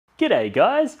G'day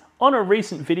guys! On a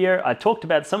recent video I talked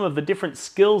about some of the different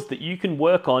skills that you can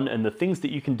work on and the things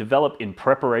that you can develop in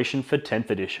preparation for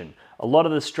 10th edition. A lot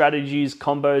of the strategies,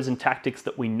 combos and tactics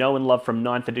that we know and love from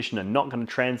 9th edition are not going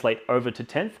to translate over to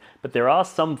 10th, but there are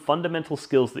some fundamental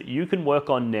skills that you can work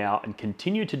on now and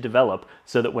continue to develop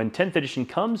so that when 10th edition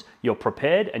comes, you're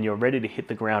prepared and you're ready to hit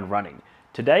the ground running.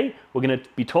 Today, we're going to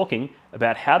be talking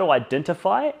about how to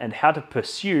identify and how to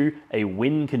pursue a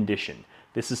win condition.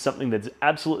 This is something that's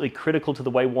absolutely critical to the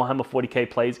way Warhammer 40k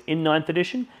plays in 9th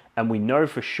edition, and we know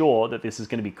for sure that this is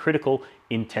going to be critical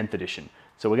in 10th edition.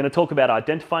 So we're going to talk about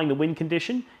identifying the win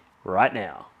condition right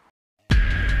now.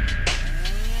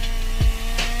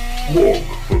 Look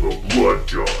for the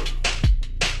blood god.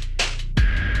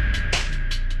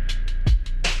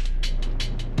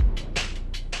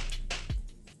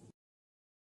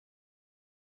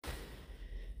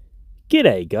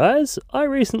 G'day guys! I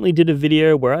recently did a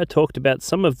video where I talked about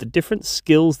some of the different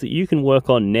skills that you can work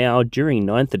on now during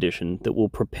 9th edition that will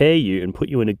prepare you and put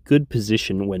you in a good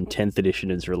position when 10th edition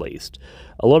is released.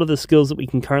 A lot of the skills that we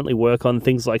can currently work on,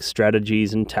 things like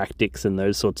strategies and tactics and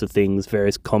those sorts of things,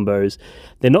 various combos,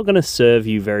 they're not going to serve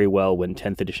you very well when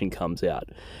 10th edition comes out.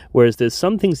 Whereas there's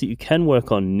some things that you can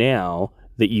work on now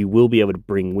that you will be able to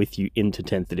bring with you into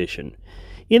 10th edition.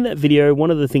 In that video,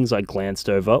 one of the things I glanced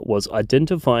over was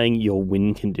identifying your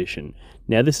win condition.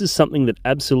 Now, this is something that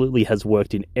absolutely has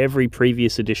worked in every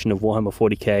previous edition of Warhammer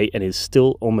 40k and is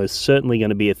still almost certainly going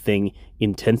to be a thing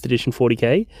in 10th edition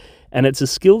 40k, and it's a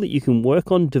skill that you can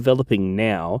work on developing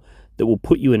now that will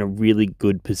put you in a really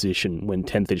good position when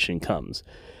 10th edition comes.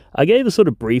 I gave a sort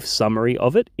of brief summary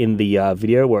of it in the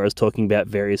video where I was talking about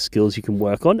various skills you can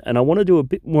work on, and I want to do a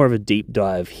bit more of a deep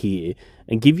dive here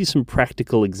and give you some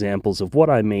practical examples of what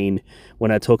I mean when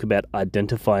I talk about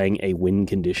identifying a win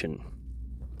condition.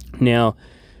 Now,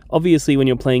 obviously when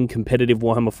you're playing competitive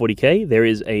Warhammer 40k, there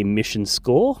is a mission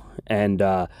score, and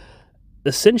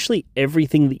essentially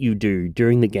everything that you do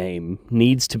during the game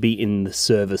needs to be in the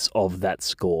service of that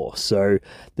score. So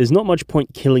there's not much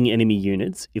point killing enemy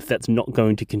units if that's not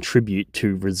going to contribute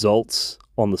to results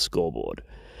on the scoreboard.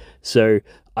 So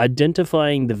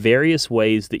identifying the various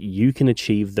ways that you can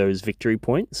achieve those victory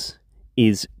points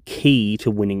is key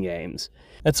to winning games.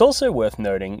 It's also worth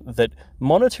noting that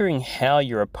monitoring how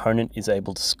your opponent is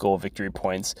able to score victory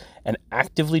points and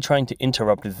actively trying to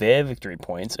interrupt their victory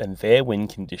points and their win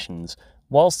conditions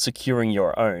whilst securing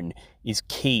your own is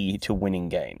key to winning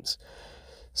games.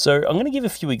 So I'm going to give a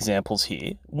few examples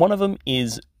here. One of them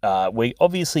is we're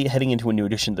obviously heading into a new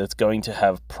edition that's going to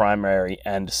have primary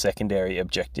and secondary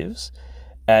objectives.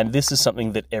 And this is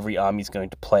something that every army is going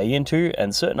to play into,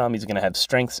 and certain armies are going to have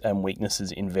strengths and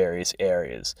weaknesses in various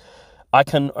areas. I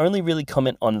can only really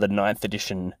comment on the 9th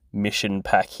edition mission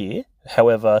pack here.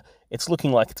 However, it's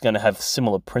looking like it's going to have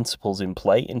similar principles in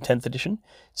play in 10th edition,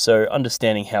 so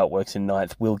understanding how it works in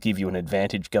 9th will give you an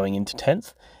advantage going into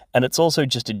 10th, and it's also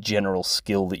just a general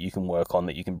skill that you can work on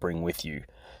that you can bring with you.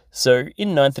 So in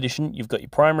 9th edition, you've got your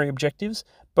primary objectives.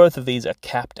 Both of these are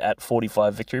capped at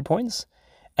 45 victory points,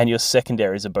 and your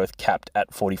secondaries are both capped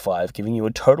at 45, giving you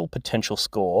a total potential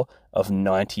score of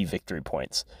 90 victory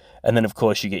points. And then, of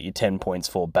course, you get your 10 points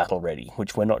for Battle Ready,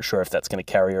 which we're not sure if that's going to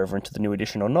carry over into the new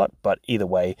edition or not, but either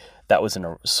way, that was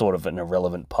sort of an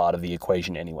irrelevant part of the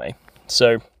equation anyway.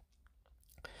 So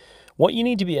what you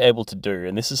need to be able to do,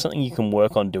 and this is something you can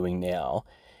work on doing now,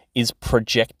 is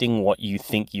projecting what you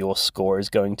think your score is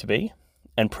going to be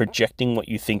and projecting what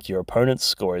you think your opponent's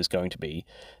score is going to be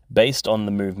based on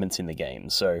the movements in the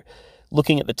game. So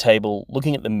looking at the table,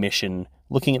 looking at the mission,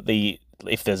 looking at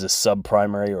if there's a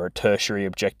sub-primary or a tertiary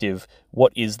objective,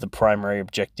 what is the primary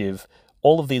objective,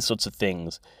 all of these sorts of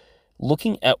things.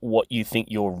 Looking at what you think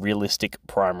your realistic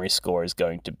primary score is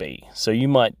going to be. So you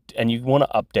want to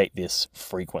update this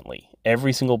frequently.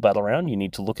 Every single battle round, you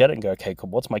need to look at it and go, okay, cool,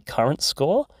 what's my current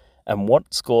score? And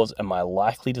what scores am I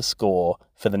likely to score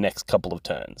for the next couple of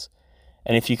turns?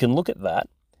 And if you can look at that,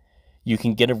 you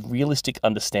can get a realistic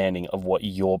understanding of what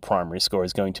your primary score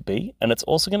is going to be, and it's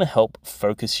also going to help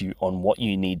focus you on what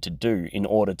you need to do in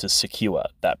order to secure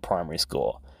that primary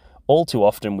score. All too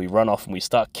often we run off and we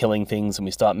start killing things and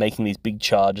we start making these big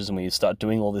charges and we start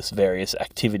doing all this various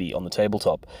activity on the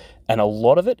tabletop, and a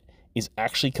lot of it is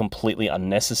actually completely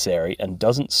unnecessary and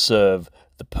doesn't serve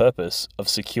the purpose of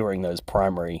securing those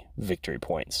primary victory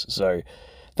points. So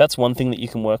that's one thing that you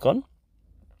can work on.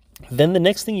 Then the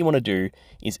next thing you want to do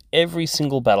is every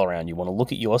single battle round, you want to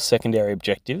look at your secondary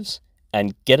objectives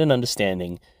and get an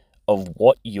understanding of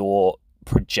what your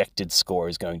projected score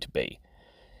is going to be.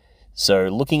 So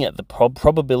looking at the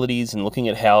probabilities and looking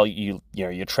at how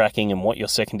you're tracking and what your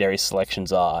secondary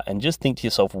selections are, and just think to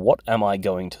yourself, what am I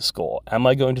going to score? Am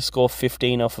I going to score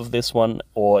 15 off of this one,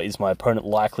 or is my opponent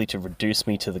likely to reduce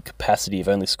me to the capacity of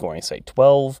only scoring, say,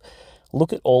 12?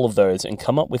 Look at all of those and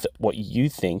come up with what you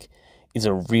think is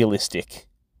a realistic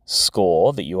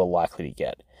score that you are likely to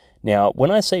get. Now,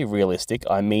 when I say realistic,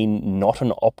 I mean not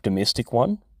an optimistic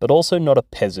one, but also not a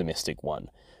pessimistic one.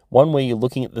 One where you're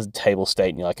looking at the table state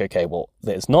and you're like, okay, well,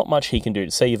 there's not much he can do.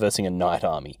 Say you're versing a knight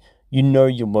army. You know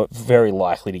you're very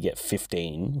likely to get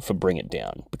 15 for Bring It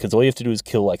Down, because all you have to do is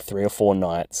kill like 3 or 4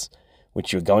 knights,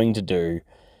 which you're going to do,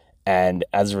 and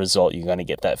as a result, you're going to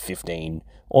get that 15.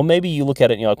 Or maybe you look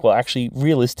at it and you're like, well, actually,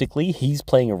 realistically, he's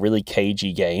playing a really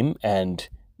cagey game, and,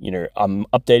 I'm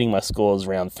updating my scores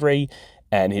round 3,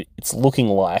 and it's looking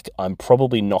like I'm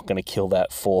probably not going to kill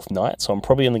that 4th knight, so I'm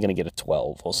probably only going to get a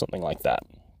 12 or something like that.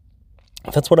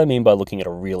 That's what I mean by looking at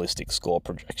a realistic score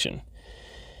projection.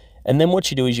 And then what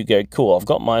you do is you go, cool, I've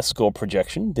got my score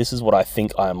projection. This is what I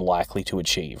think I'm likely to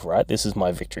achieve, right? This is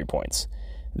my victory points.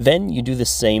 Then you do the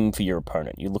same for your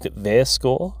opponent. You look at their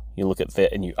score, you look at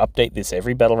and you update this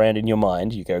every battle round in your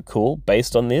mind. You go, cool,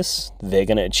 based on this, they're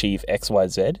going to achieve X, Y,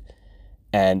 Z.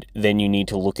 And then you need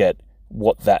to look at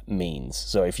what that means.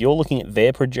 So if you're looking at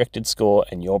their projected score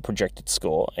and your projected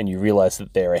score, and you realize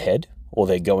that they're ahead, or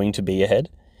they're going to be ahead,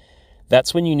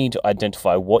 that's when you need to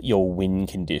identify what your win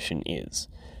condition is.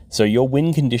 So your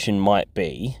win condition might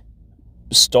be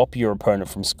stop your opponent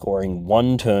from scoring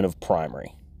 1 turn of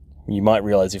primary. You might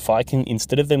realize if I can,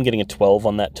 instead of them getting a 12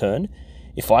 on that turn,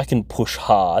 if I can push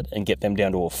hard and get them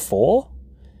down to a 4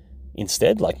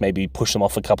 instead, like maybe push them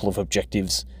off a couple of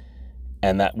objectives,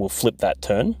 and that will flip that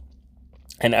turn.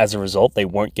 And as a result, they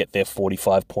won't get their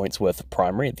 45 points worth of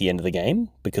primary at the end of the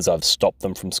game because I've stopped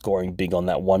them from scoring big on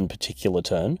that one particular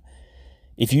turn.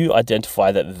 If you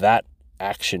identify that that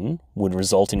action would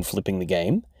result in flipping the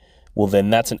game, well, then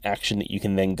that's an action that you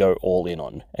can then go all in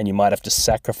on. And you might have to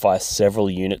sacrifice several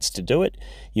units to do it.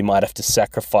 You might have to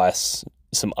sacrifice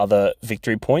some other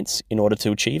victory points in order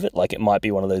to achieve it. Like it might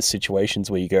be one of those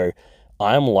situations where you go,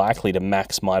 I'm likely to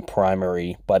max my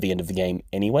primary by the end of the game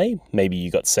anyway. Maybe you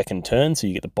got second turn, so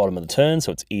you get the bottom of the turn,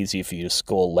 so it's easier for you to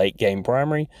score late game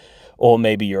primary. Or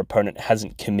maybe your opponent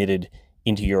hasn't committed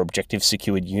into your objective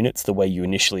secured units the way you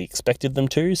initially expected them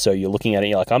to. So you're looking at it,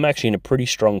 you're like, I'm actually in a pretty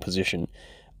strong position.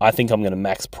 I think I'm going to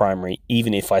max primary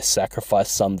even if I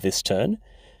sacrifice some this turn.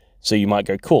 So you might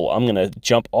go, cool, I'm going to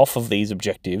jump off of these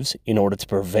objectives in order to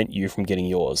prevent you from getting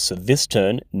yours. So this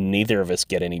turn, neither of us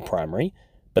get any primary,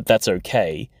 but that's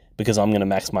okay because I'm going to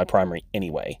max my primary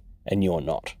anyway, and you're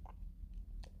not.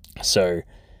 So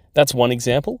that's one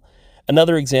example.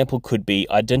 Another example could be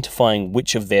identifying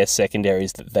which of their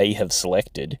secondaries that they have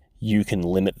selected, you can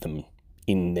limit them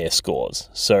in their scores.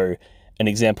 So an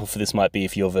example for this might be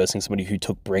if you're versing somebody who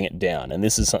took Bring It Down. And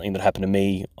this is something that happened to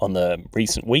me on the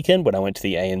recent weekend when I went to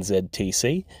the ANZ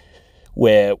TC,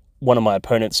 where one of my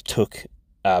opponents took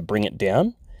Bring It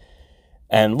Down.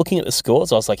 And looking at the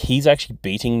scores, I was like, he's actually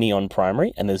beating me on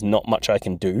primary, and there's not much I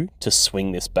can do to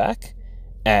swing this back.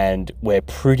 And we're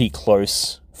pretty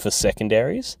close for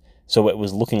secondaries. So it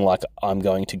was looking like I'm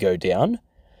going to go down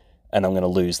and I'm going to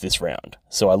lose this round.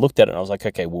 So I looked at it and I was like,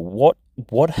 okay, well,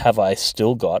 what have I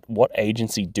still got? What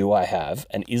agency do I have?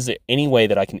 And is there any way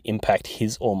that I can impact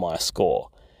his or my score?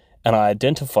 And I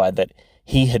identified that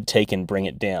he had taken Bring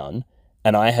It Down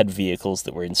and I had vehicles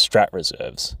that were in strat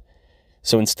reserves.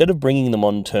 So instead of bringing them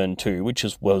on turn 2, which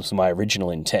was my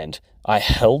original intent, I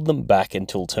held them back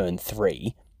until turn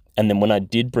 3. And then when I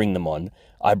did bring them on,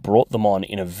 I brought them on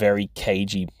in a very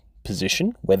cagey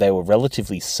position where they were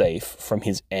relatively safe from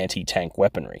his anti-tank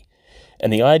weaponry.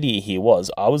 And the idea here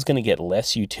was I was going to get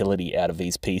less utility out of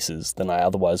these pieces than I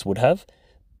otherwise would have,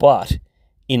 but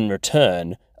in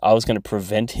return, I was going to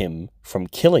prevent him from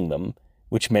killing them,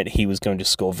 which meant he was going to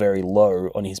score very low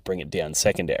on his Bring It Down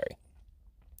secondary.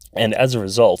 And as a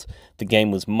result, the game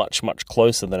was much, much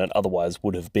closer than it otherwise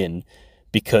would have been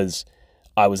because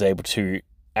I was able to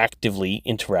actively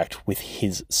interact with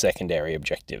his secondary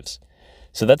objectives.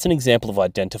 So that's an example of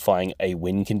identifying a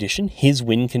win condition. His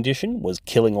win condition was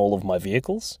killing all of my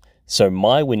vehicles. So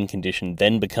my win condition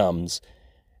then becomes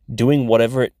doing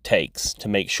whatever it takes to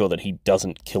make sure that he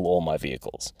doesn't kill all my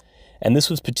vehicles. And this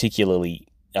was particularly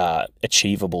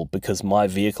achievable because my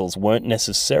vehicles weren't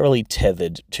necessarily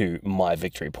tethered to my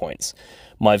victory points.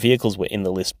 My vehicles were in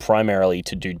the list primarily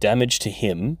to do damage to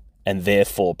him and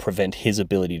therefore prevent his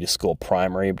ability to score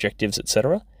primary objectives,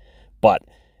 etc. But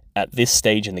at this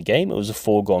stage in the game, it was a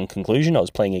foregone conclusion. I was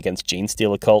playing against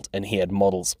Genestealer Cult, and he had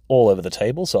models all over the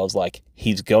table, so I was like,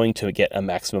 he's going to get a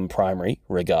maximum primary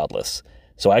regardless.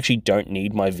 So I actually don't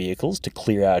need my vehicles to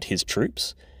clear out his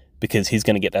troops, because he's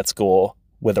going to get that score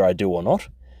whether I do or not.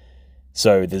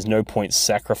 So there's no point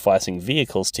sacrificing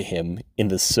vehicles to him in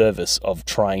the service of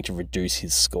trying to reduce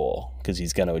his score, because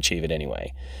he's going to achieve it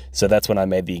anyway. So that's when I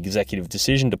made the executive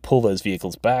decision to pull those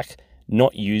vehicles back,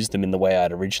 not use them in the way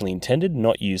I'd originally intended,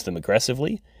 not use them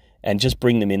aggressively, and just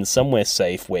bring them in somewhere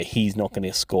safe where he's not going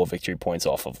to score victory points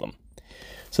off of them.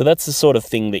 So that's the sort of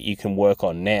thing that you can work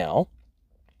on now,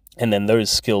 and then those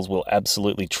skills will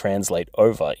absolutely translate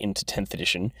over into 10th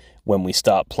edition when we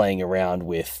start playing around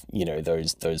with, you know,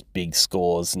 those big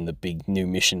scores and the big new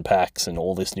mission packs and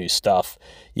all this new stuff.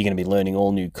 You're going to be learning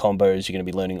all new combos, you're going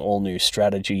to be learning all new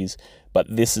strategies, but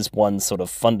this is one sort of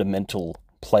fundamental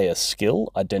player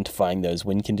skill, identifying those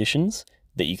win conditions,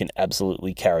 that you can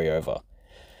absolutely carry over.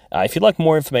 If you'd like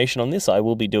more information on this, I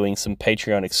will be doing some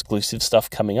Patreon exclusive stuff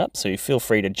coming up, so feel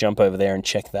free to jump over there and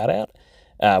check that out.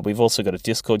 We've also got a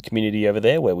Discord community over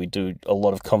there where we do a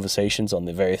lot of conversations on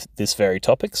this very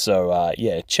topic, so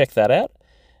yeah, check that out.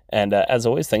 And as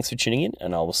always, thanks for tuning in,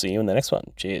 and I will see you in the next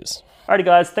one. Cheers. Alrighty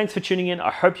guys, thanks for tuning in.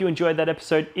 I hope you enjoyed that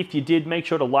episode. If you did, make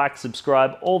sure to like,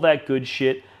 subscribe, all that good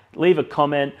shit. Leave a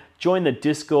comment, join the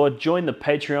Discord, join the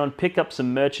Patreon, pick up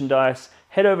some merchandise.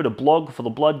 Head over to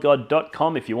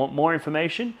blogforthebloodgod.com if you want more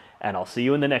information, and I'll see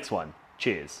you in the next one.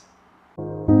 Cheers.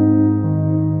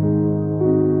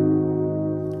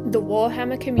 The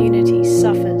Warhammer community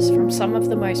suffers from some of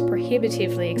the most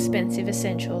prohibitively expensive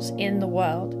essentials in the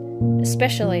world,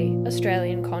 especially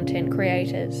Australian content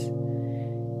creators.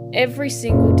 Every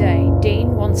single day,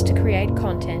 Dean wants to create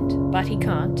content, but he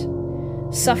can't.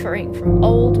 Suffering from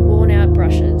old, worn-out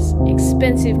brushes,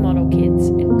 expensive model kits,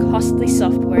 and costly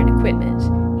software and equipment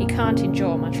he can't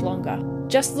endure much longer.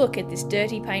 Just look at this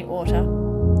dirty paint water.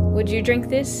 Would you drink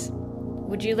this?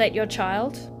 Would you let your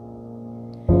child?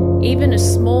 Even a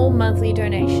small monthly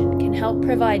donation can help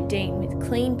provide Dean with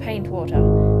clean paint water,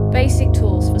 basic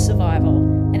tools for survival,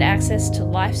 and access to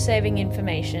life-saving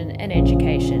information and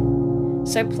education.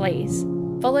 So please,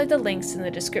 follow the links in the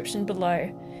description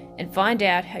below and find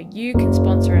out how you can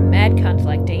sponsor a mad cunt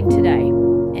like Dean today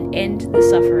and end the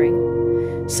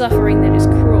suffering. Suffering that is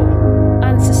cruel,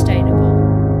 unsustainable,